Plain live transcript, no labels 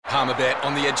Palmerbet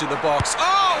on the edge of the box.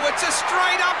 Oh, it's a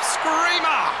straight-up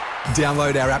screamer!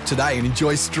 Download our app today and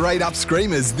enjoy straight-up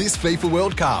screamers this FIFA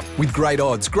World Cup with great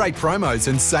odds, great promos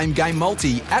and same-game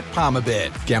multi at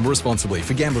Palmerbet. Gamble responsibly.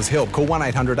 For Gamblers' Help, call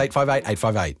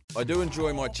 1-800-858-858. I do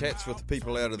enjoy my chats with the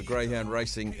people out of the Greyhound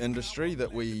racing industry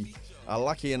that we are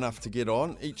lucky enough to get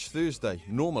on each Thursday,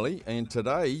 normally. And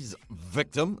today's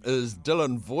victim is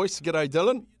Dylan Voyce. G'day,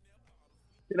 Dylan.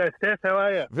 G'day, Staff. How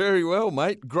are you? Very well,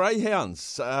 mate.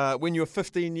 Greyhounds. When you were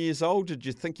 15 years old, did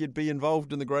you think you'd be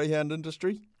involved in the greyhound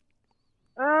industry?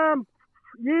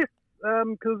 Yes,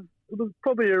 because it was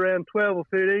probably around 12 or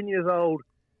 13 years old.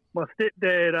 My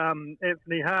stepdad,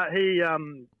 Anthony Hart, he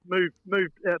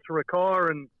moved out to retire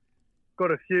and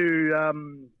got a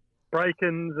few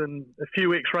break-ins and a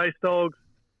few ex-race dogs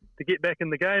to get back in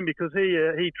the game because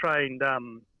he trained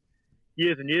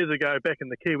years and years ago back in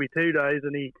the Kiwi 2 days,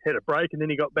 and he had a break and then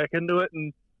he got back into it,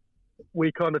 and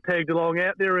we kind of tagged along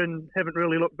out there and haven't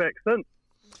really looked back since.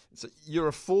 So you're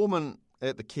a foreman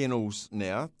at the kennels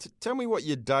now. Tell me what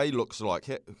your day looks like.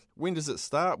 When does it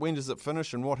start? When does it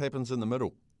finish? And what happens in the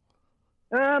middle?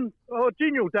 General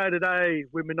day-to-day,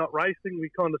 when we're not racing, we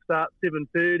kind of start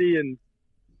 7:30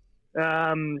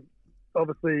 and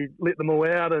obviously let them all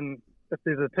out, and if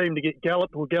there's a team to get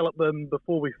galloped, we'll gallop them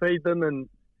before we feed them, and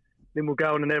then we'll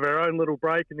go in and have our own little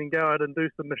break and then go out and do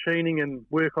some machining and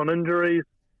work on injuries.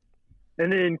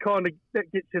 And then kind of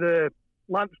that gets you to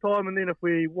lunchtime, and then if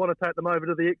we want to take them over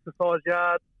to the exercise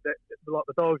yard, like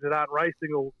the dogs that aren't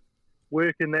racing or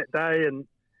working that day, and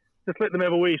just let them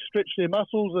have a wee stretch their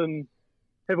muscles and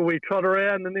have a wee trot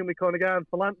around, and then we kind of go in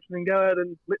for lunch and then go out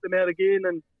and let them out again,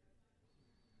 and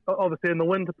obviously in the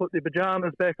winter put their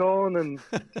pyjamas back on and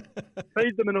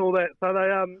feed them and all that. So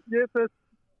they, so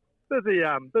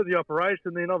it's busy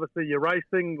operation. Then obviously you're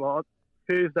racing like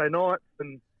Thursday nights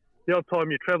and the odd time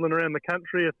you're travelling around the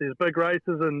country if there's big races,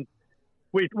 and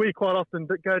we quite often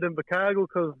go to Invercargill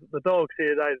because the dogs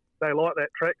here, they like that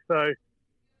track. So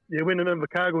yeah, when an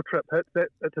Invercargill trip hits,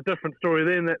 it's a different story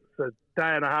then. That's a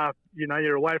day and a half,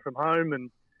 you're away from home, and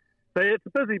so yeah, it's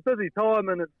a busy time,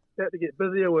 and it's about to get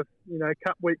busier with,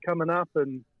 Cup Week coming up,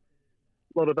 and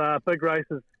a lot of big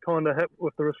races kind of hit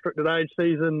with the restricted age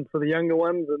season for the younger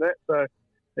ones and that. So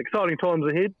exciting times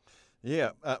ahead.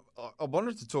 Yeah, I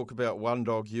wanted to talk about one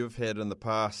dog you've had in the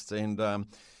past, and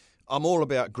I'm all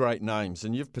about great names,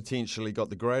 and you've potentially got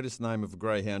the greatest name of a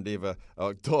greyhound ever,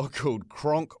 a dog called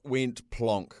Kronk Went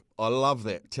Plonk. I love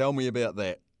that. Tell me about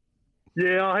that.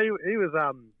 Yeah, he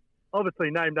was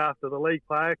obviously named after the league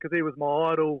player because he was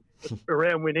my idol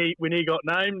around when he got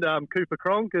named, Cooper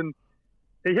Cronk, and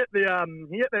he hit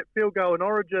that field goal in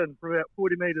Origin from about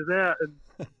 40 metres out, and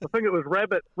I think it was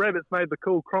Rabbits. Rabbits made the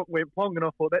call, Kronk Went Plonk, and I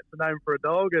thought that's the name for a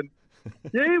dog. And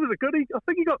yeah, he was a goodie. I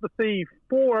think he got the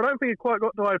C4. I don't think he quite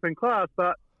got to open class,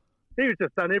 but he was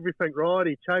just done everything right.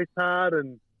 He chased hard,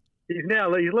 and he's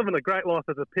living a great life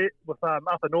as a pet with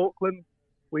up in Auckland.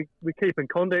 We keep in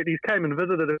contact. He's came and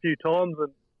visited a few times,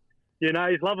 and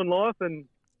he's loving life, and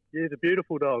yeah, he's a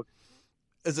beautiful dog.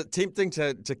 Is it tempting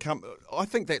to come? I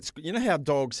think that's, how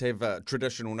dogs have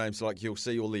traditional names, like you'll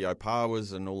see all the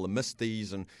Opawas and all the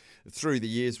Misties, and through the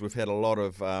years we've had a lot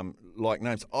of like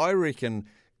names. I reckon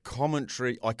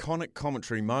iconic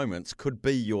commentary moments could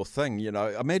be your thing.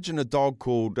 Imagine a dog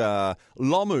called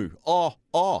Lomu.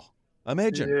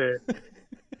 Imagine. Yeah.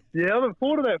 Yeah, I haven't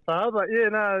thought of that far, but yeah,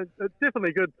 no, it's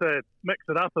definitely good to mix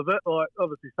it up a bit. Like,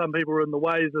 obviously some people are in the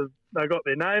ways of they got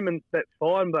their name, and that's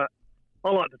fine, but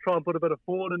I like to try and put a bit of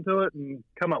thought into it and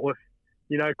come up with,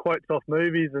 quotes off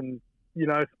movies and,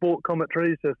 sport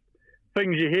commentaries, just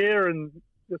things you hear, and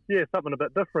just, something a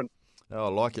bit different. Oh, I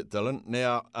like it, Dylan.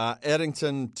 Now,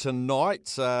 Addington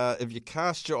tonight, if you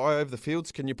cast your eye over the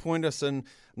fields, can you point us in?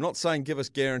 I'm not saying give us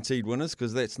guaranteed winners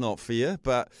because that's not fair,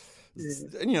 but,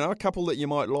 a couple that you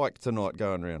might like tonight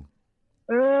going around.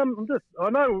 I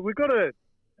know we've got there's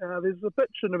a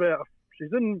bitch in about,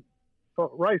 she's in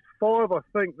race 5, I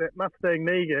think, that Mustang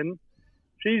Megan.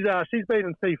 She's been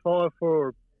in C5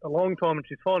 for a long time, and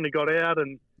she's finally got out,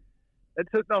 and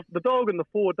the dog in the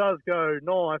 4 does go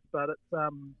nice, but it's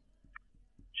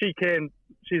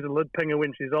she's a lid pinger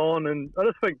when she's on, and I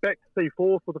just think back to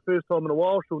C4 for the first time in a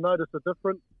while, she'll notice the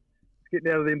difference. She's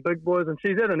getting out of them big boys, and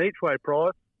she's at an each way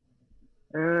price.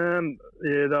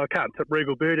 I can't tip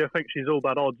Regal Birdie. I think she's all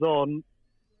but odds on.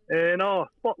 And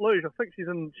Spot Luge, I think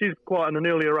she's quite in an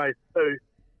earlier race too.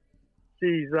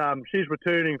 She's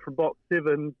returning from box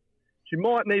 7. She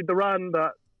might need the run,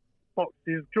 but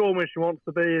she's drawn where she wants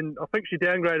to be, and I think she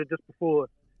downgraded just before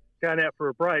going out for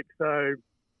a break. So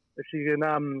if she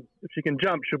can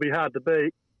jump, she'll be hard to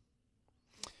beat.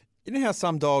 You know how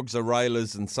some dogs are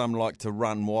railers and some like to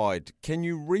run wide? Can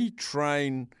you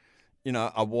retrain,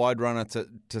 a wide runner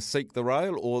to seek the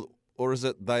rail, or is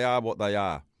it they are what they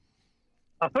are?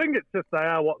 I think it's just they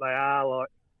are what they are. Like,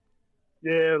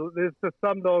 yeah, there's just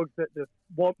some dogs that just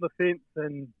want the fence,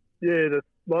 and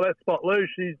that Spot Lou,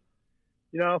 she's,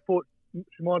 I thought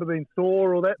she might have been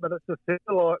sore or that, but it's just her,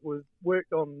 like, was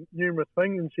worked on numerous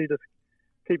things, and she just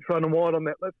keeps running wide on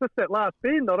that. It's just that last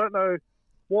bend. I don't know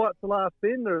why it's the last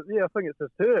bend. I think it's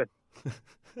just her.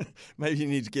 Maybe you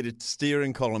need to get a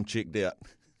steering column checked out.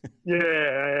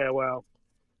 Well,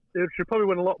 she'd probably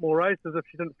win a lot more races if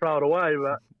she didn't throw it away,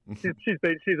 but she's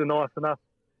a nice enough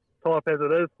type as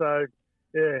it is, so,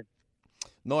 yeah.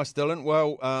 Nice, Dylan.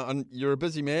 Well, and you're a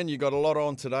busy man. You got a lot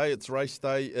on today. It's race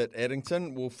day at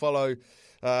Addington. We'll follow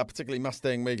particularly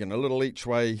Mustang Megan, a little each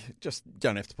way. Just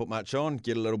don't have to put much on.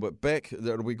 Get a little bit back.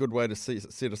 That'll be a good way to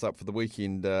set us up for the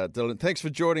weekend, Dylan. Thanks for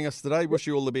joining us today. Wish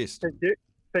you all the best.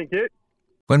 Thank you.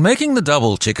 When making the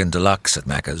double chicken deluxe at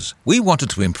Macca's, we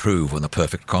wanted to improve on the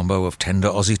perfect combo of tender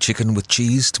Aussie chicken with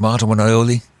cheese, tomato and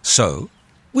aioli. So,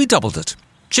 we doubled it.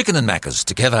 Chicken and Macca's,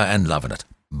 together and loving it.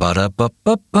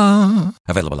 Ba-da-ba-ba-ba.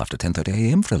 Available after 10:30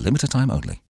 a.m. for a limited time only.